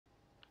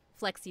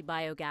Flexi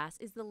Biogas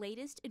is the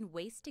latest in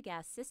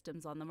waste-to-gas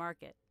systems on the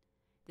market.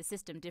 The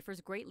system differs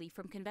greatly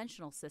from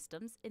conventional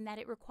systems in that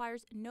it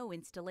requires no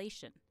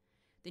installation.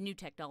 The new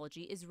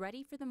technology is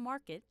ready for the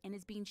market and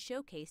is being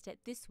showcased at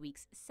this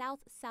week's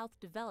South-South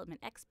Development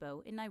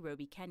Expo in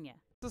Nairobi, Kenya.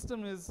 The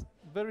system is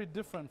very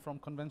different from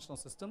conventional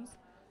systems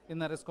in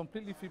that it's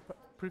completely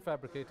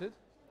prefabricated.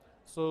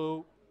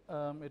 So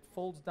it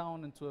folds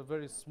down into a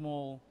very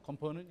small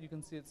component. You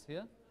can see it's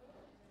here.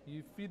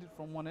 You feed it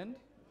from one end.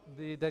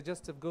 The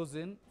digestive goes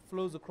in,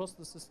 flows across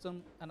the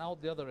system and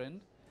out the other end.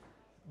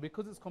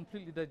 Because it's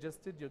completely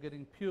digested, you're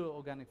getting pure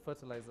organic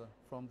fertilizer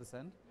from this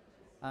end.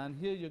 And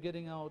here you're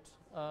getting out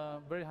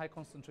very high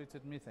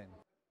concentrated methane.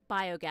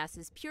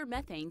 Biogas's pure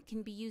methane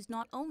can be used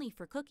not only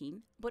for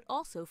cooking, but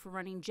also for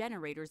running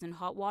generators and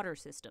hot water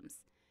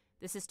systems.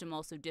 The system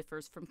also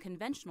differs from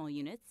conventional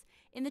units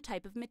in the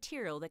type of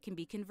material that can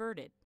be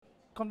converted.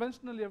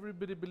 Conventionally,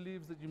 everybody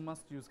believes that you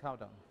must use cow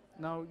dung.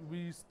 Now,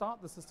 we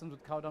start the systems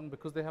with cow dung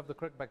because they have the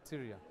correct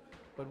bacteria.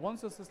 But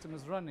once your system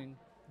is running,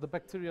 the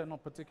bacteria are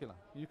not particular.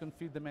 You can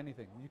feed them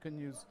anything. You can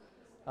use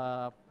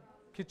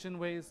kitchen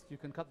waste, you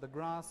can cut the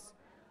grass.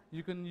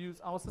 You can use,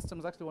 our system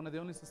is actually one of the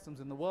only systems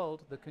in the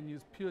world that can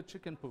use pure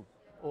chicken poop.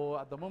 Or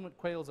at the moment,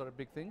 quails are a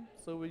big thing,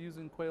 so we're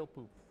using quail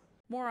poop.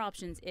 More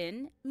options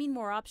in mean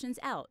more options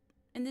out.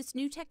 And this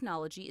new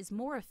technology is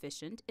more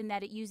efficient in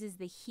that it uses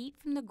the heat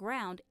from the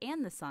ground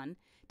and the sun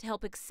to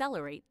help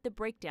accelerate the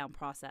breakdown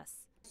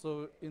process.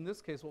 So in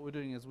this case, what we're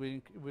doing is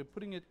we're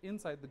putting it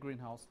inside the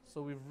greenhouse.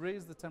 So we've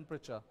raised the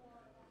temperature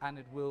and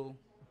it will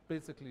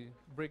basically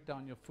break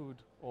down your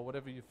food or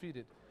whatever you feed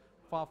it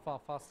far, far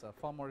faster,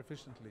 far more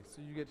efficiently.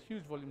 So you get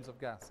huge volumes of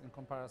gas in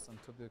comparison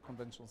to the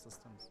conventional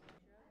systems.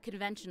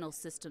 Conventional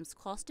systems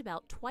cost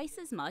about twice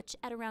as much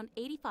at around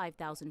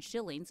 85,000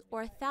 shillings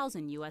or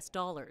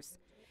 $1,000.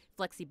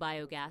 Flexi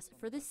Biogas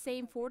for this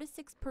same 4 to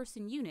 6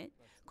 person unit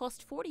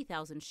cost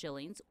 40,000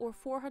 shillings or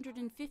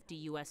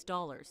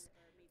 $450.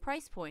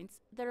 Price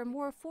points that are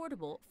more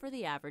affordable for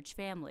the average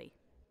family.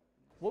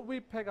 What we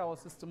peg our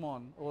system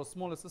on, or a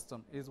smaller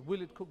system, is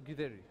will it cook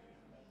githeri?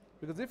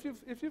 Because if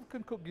you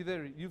can cook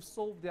githeri, you've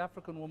solved the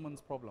African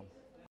woman's problem.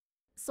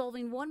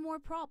 Solving one more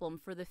problem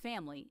for the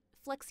family,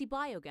 Flexi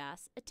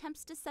Biogas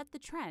attempts to set the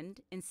trend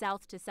in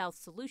South-to-South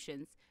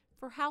solutions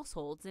for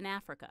households in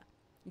Africa.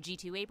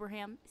 Jiitu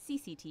Abraham,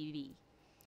 CCTV.